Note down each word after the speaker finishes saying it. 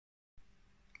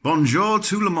Bonjour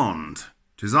tout le monde.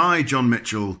 'Tis I, John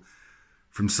Mitchell,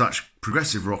 from such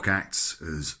progressive rock acts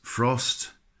as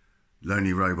Frost,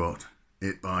 Lonely Robot,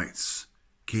 It Bites,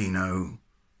 Keno,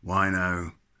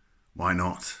 Wino, Why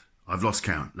Not? I've lost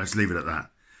count. Let's leave it at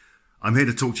that. I'm here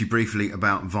to talk to you briefly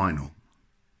about vinyl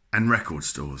and record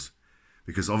stores,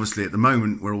 because obviously at the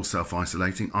moment we're all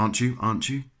self-isolating, aren't you? Aren't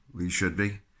you? Well, you should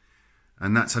be.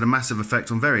 And that's had a massive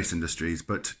effect on various industries,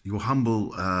 but your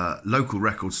humble local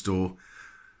record store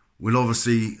will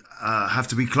obviously have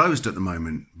to be closed at the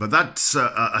moment. But that's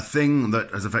a thing that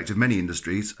has affected many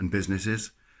industries and businesses.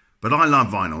 But I love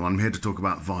vinyl. I'm here to talk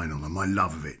about vinyl and my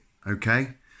love of it,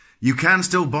 okay? You can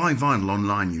still buy vinyl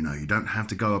online, you know. You don't have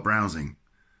to go browsing.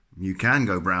 You can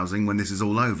go browsing when this is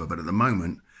all over, but at the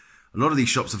moment, a lot of these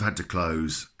shops have had to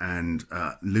close and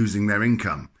losing their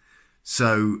income.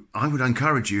 So I would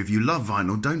encourage you, if you love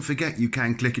vinyl, don't forget you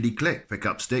can clickety-click, pick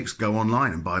up sticks, go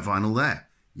online and buy vinyl there.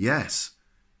 Yes,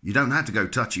 you don't have to go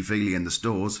touchy-feely in the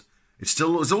stores. It's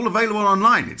all available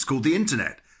online. It's called the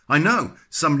internet. I know,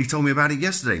 somebody told me about it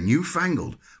yesterday,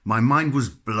 newfangled. My mind was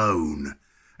blown.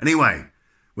 Anyway,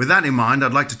 with that in mind,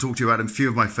 I'd like to talk to you about a few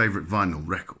of my favourite vinyl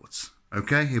records.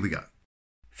 Okay, here we go.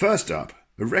 First up,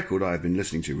 a record I've been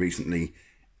listening to recently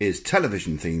is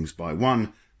Television Themes by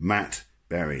one Matt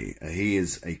Berry. He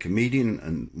is a comedian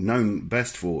and known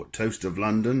best for Toast of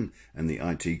London and the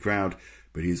IT Crowd,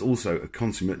 but he's also a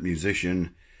consummate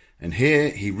musician. And here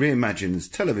he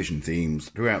reimagines television themes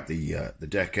throughout the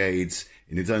decades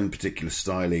in his own particular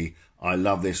style. I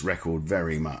love this record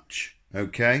very much.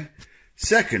 Okay?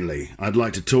 Secondly, I'd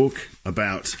like to talk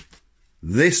about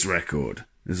this record.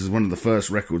 This is one of the first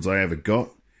records I ever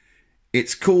got.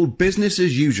 It's called Business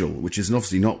as Usual, which is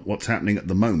obviously not what's happening at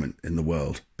the moment in the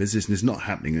world. Business is not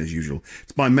happening as usual.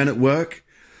 It's by Men at Work.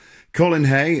 Colin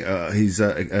Hay, he's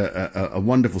a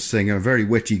wonderful singer, a very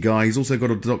witty guy. He's also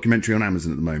got a documentary on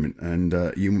Amazon at the moment, and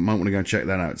you might want to go and check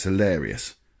that out. It's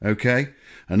hilarious. Okay?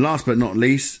 And last but not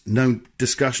least, no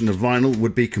discussion of vinyl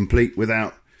would be complete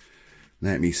without...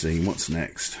 Let me see, what's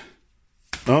next?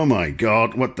 Oh my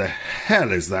God, what the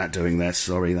hell is that doing there?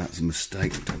 Sorry, that's a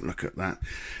mistake. Don't look at that.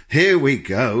 Here we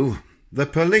go. The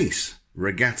Police,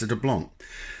 Regatta de Blanc.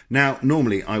 Now,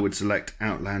 normally I would select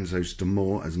Outlandos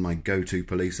d'Amour as my go-to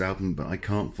Police album, but I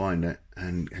can't find it.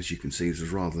 And as you can see, there's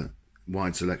a rather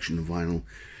wide selection of vinyl.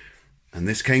 And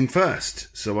this came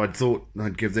first, so I thought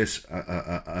I'd give this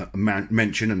a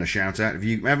mention and a shout out. If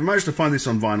you ever managed to find this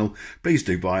on vinyl, please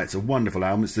do buy it. It's a wonderful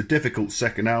album. It's the difficult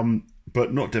second album,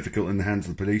 but not difficult in the hands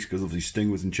of the police, because obviously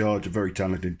Sting was in charge, a very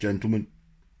talented gentleman.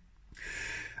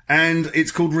 And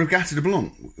it's called Regatta de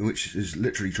Blanc, which is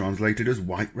literally translated as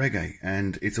white reggae.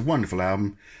 And it's a wonderful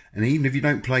album. And even if you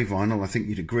don't play vinyl, I think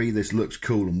you'd agree this looks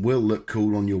cool and will look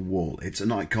cool on your wall. It's an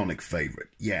iconic favourite.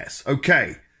 Yes.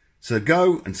 Okay. So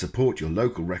go and support your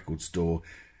local record store.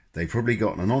 They've probably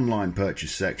got an online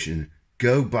purchase section.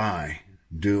 Go buy.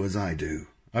 Do as I do.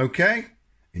 Okay?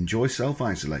 Enjoy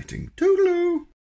self-isolating.